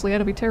previously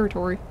enemy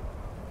territory.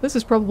 This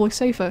is probably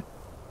safer.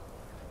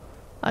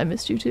 I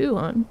missed you too,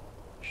 hon.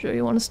 Sure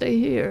you want to stay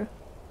here?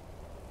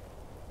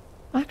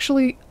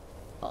 Actually,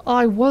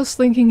 I was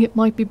thinking it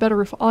might be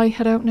better if I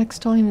head out next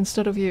time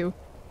instead of you.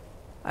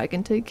 I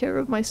can take care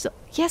of myself.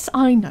 Yes,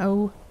 I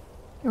know.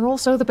 You're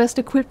also the best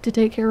equipped to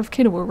take care of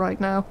Kinoa right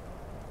now.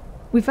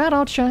 We've had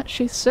our chat,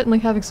 she's certainly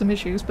having some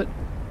issues, but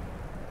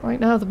right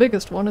now the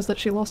biggest one is that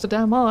she lost a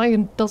damn eye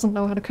and doesn't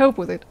know how to cope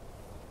with it.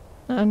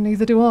 And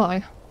neither do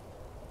I.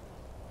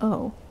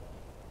 Oh.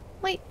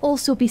 Might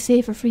also be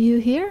safer for you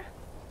here.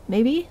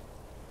 Maybe.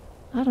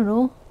 I don't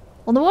know.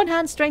 On the one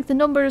hand, strength in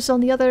numbers, on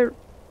the other...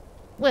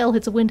 well,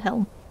 it's a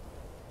windhelm.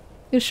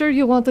 You sure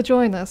you want to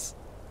join us?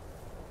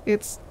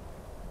 It's...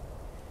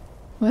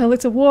 well,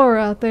 it's a war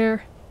out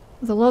there,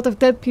 with a lot of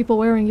dead people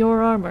wearing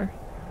your armor.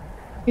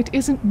 It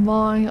isn't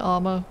my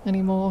armor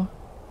anymore.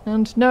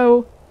 And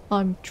no,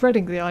 I'm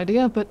dreading the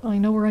idea, but I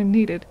know where I'm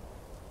needed.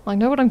 I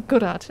know what I'm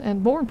good at,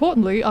 and more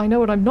importantly, I know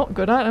what I'm not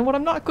good at, and what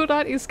I'm not good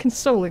at is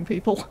consoling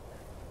people.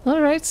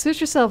 Alright, suit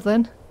yourself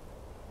then.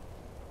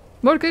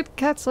 More good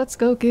cats, let's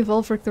go give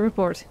Ulfric the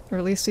report, or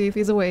at least see if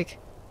he's awake.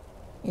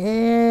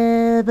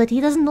 But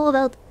he doesn't know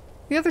about...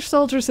 The other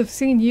soldiers have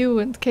seen you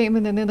and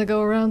Cayman and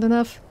Inigo around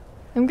enough.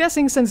 I'm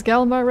guessing since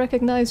Galmar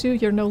recognized you,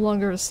 you're no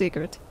longer a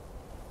secret.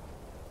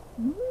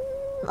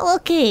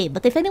 Okay,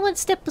 but if anyone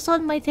steps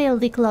on my tail,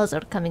 the claws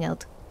are coming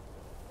out.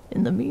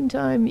 In the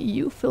meantime,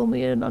 you fill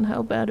me in on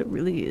how bad it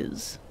really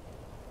is.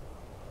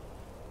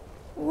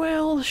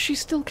 Well, she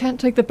still can't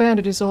take the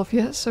bandages off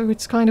yet, so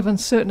it's kind of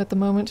uncertain at the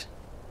moment.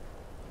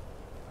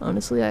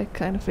 Honestly, I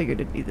kind of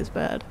figured it'd be this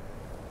bad.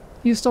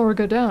 You saw her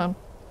go down?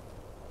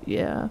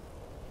 Yeah.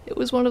 It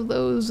was one of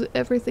those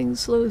everything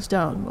slows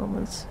down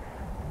moments.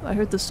 I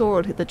heard the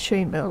sword hit the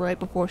chainmail right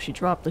before she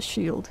dropped the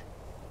shield.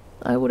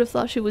 I would have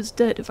thought she was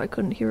dead if I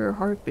couldn't hear her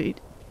heartbeat.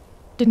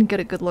 Didn't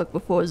get a good look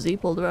before Z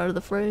pulled her out of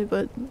the fray,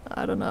 but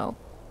I don't know.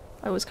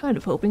 I was kind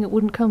of hoping it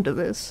wouldn't come to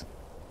this.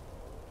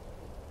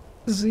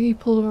 Z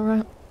pulled her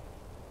out.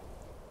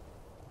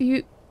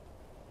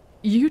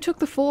 You took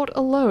the fort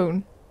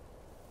alone?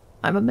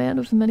 I'm a man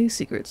of many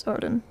secrets,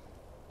 Arden.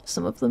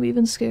 Some of them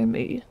even scare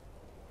me.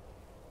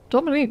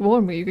 Dominique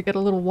warned me you could get a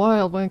little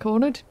wild when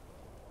cornered.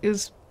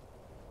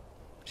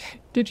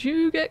 Did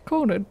you get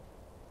cornered?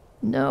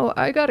 No,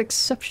 I got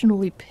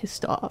exceptionally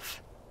pissed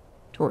off.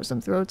 Tore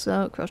some throats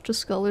out, crushed a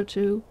skull or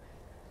two,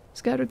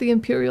 scattered the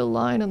Imperial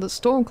line, and the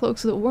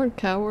Stormcloaks that weren't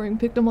cowering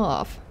picked them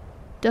off.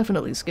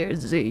 Definitely scared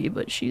Z,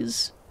 but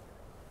she's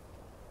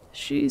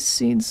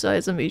seen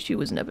sides of me she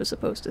was never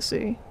supposed to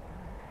see.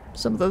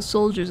 Some of those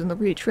soldiers in the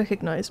Reach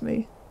recognize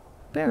me.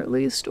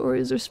 Apparently,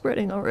 stories are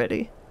spreading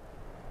already.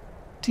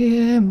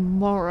 Dear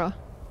Mara.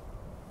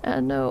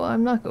 And no,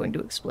 I'm not going to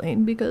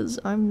explain, because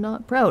I'm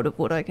not proud of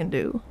what I can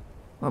do.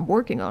 I'm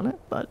working on it,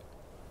 but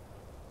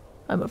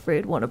I'm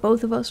afraid one or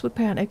both of us would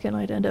panic and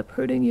I'd end up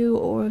hurting you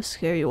or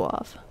scare you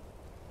off.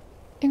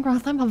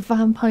 Ingrath, I'm a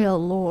vampire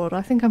lord.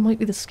 I think I might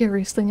be the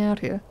scariest thing out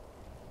here.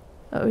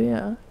 Oh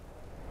yeah?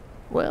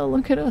 Well,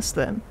 look at us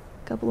then.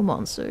 Couple of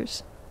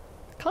monsters.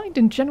 Kind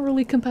and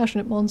generally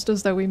compassionate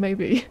monsters though we may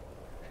be.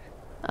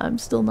 I'm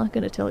still not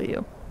gonna tell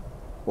you.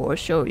 Or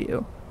show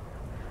you.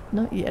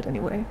 Not yet,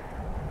 anyway.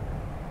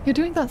 You're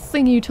doing that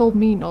thing you told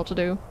me not to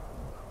do.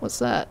 What's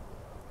that?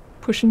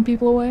 Pushing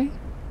people away?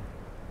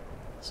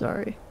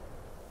 Sorry.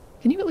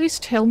 Can you at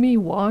least tell me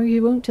why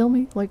you won't tell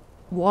me? Like,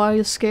 why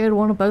you're scared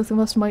one or both of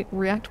us might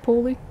react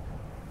poorly?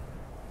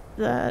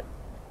 That...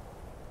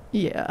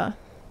 yeah.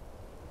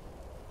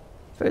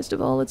 First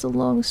of all, it's a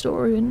long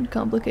story and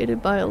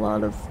complicated by a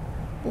lot of,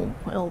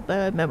 well,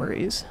 bad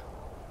memories.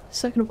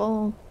 Second of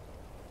all,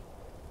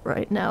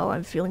 right now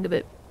I'm feeling a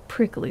bit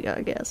prickly,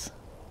 I guess.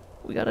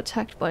 We got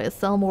attacked by a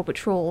Thalmor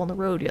patrol on the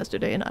road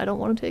yesterday, and I don't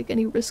want to take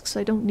any risks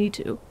I don't need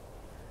to.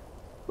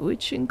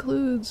 Which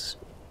includes,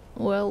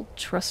 well,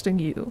 trusting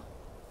you.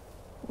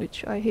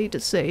 Which I hate to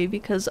say,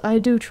 because I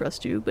do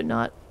trust you, but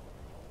not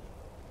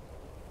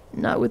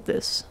with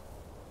this.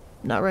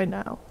 Not right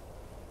now.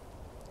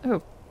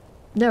 Oh,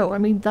 no, I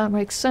mean, that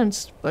makes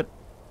sense, but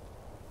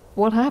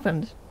what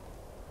happened?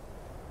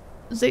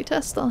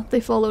 Zaytest thought they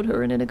followed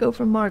her and Inigo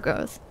from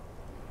Margarth.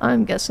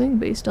 I'm guessing,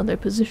 based on their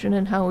position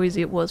and how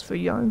easy it was for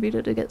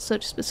Yarnvita to get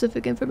such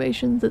specific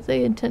information, that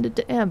they intended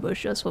to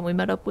ambush us when we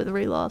met up with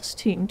Raylof's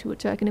team to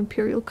attack an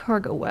Imperial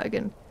cargo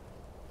wagon.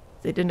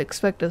 They didn't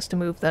expect us to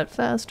move that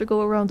fast or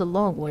go around the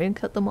long way and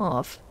cut them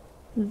off.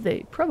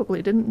 They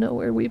probably didn't know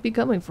where we'd be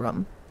coming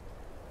from.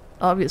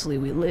 Obviously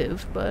we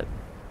live, but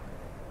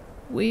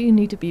we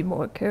need to be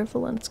more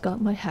careful, and it's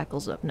got my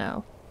hackles up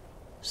now,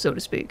 so to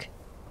speak.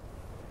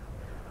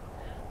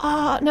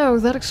 No,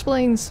 that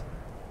explains...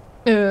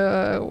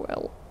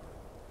 well...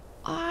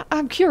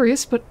 I'm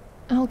curious, but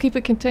I'll keep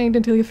it contained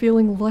until you're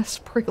feeling less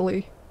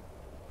prickly.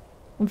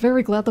 I'm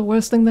very glad the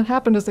worst thing that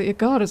happened is that your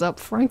guard is up,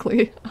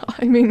 frankly.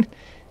 I mean,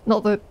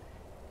 not that...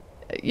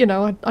 You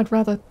know, I'd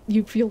rather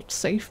you feel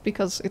safe,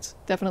 because it's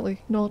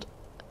definitely not...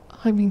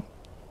 I mean...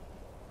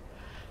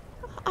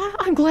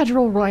 I'm glad you're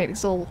alright,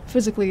 it's all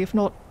physically, if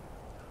not...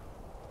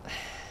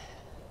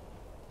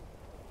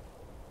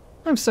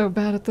 I'm so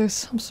bad at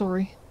this, I'm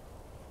sorry.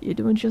 You're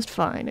doing just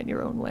fine in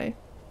your own way.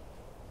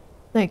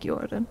 Thank you,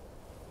 Arden.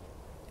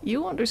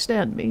 You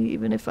understand me,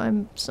 even if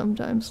I'm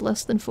sometimes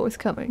less than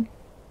forthcoming.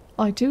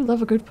 I do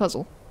love a good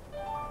puzzle.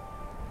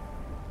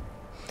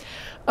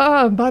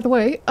 By the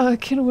way,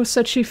 Kinoa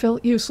said she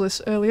felt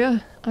useless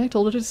earlier. I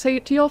told her to say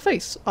it to your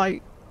face.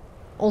 I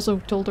also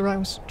told her I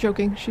was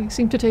joking. She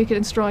seemed to take it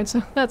in stride,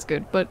 so that's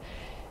good, but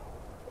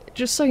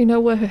just so you know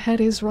where her head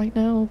is right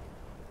now,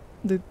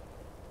 the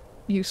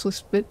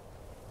useless bit.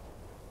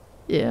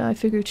 Yeah, I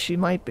figured she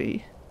might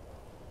be.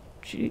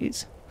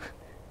 Jeez.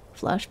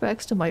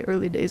 Flashbacks to my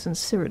early days in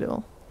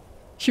Cyrodiil.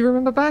 You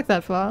remember back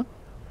that far?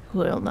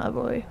 Well, nah,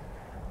 boy.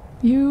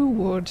 You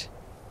would.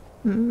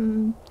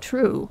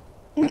 True.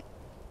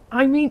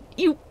 I mean,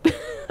 you...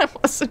 I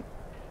wasn't...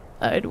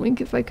 I'd wink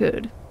if I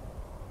could.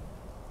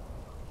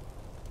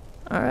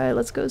 Alright,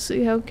 let's go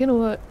see how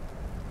Kinoa...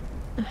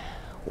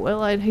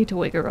 Well, I'd hate to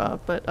wake her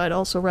up, but I'd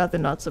also rather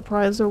not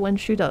surprise her when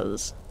she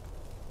does.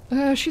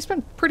 She's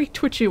been pretty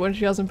twitchy when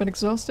she hasn't been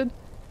exhausted.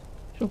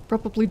 She'll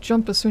probably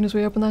jump as soon as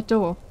we open that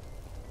door.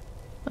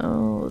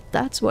 Oh,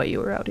 that's why you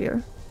were out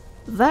here.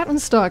 That and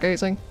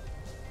stargazing.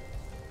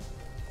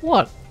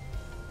 What?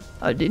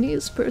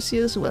 Ardinius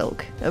Perseus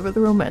Welk, ever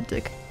the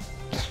romantic.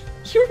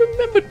 You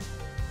remembered...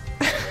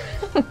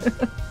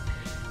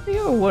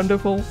 You're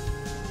wonderful.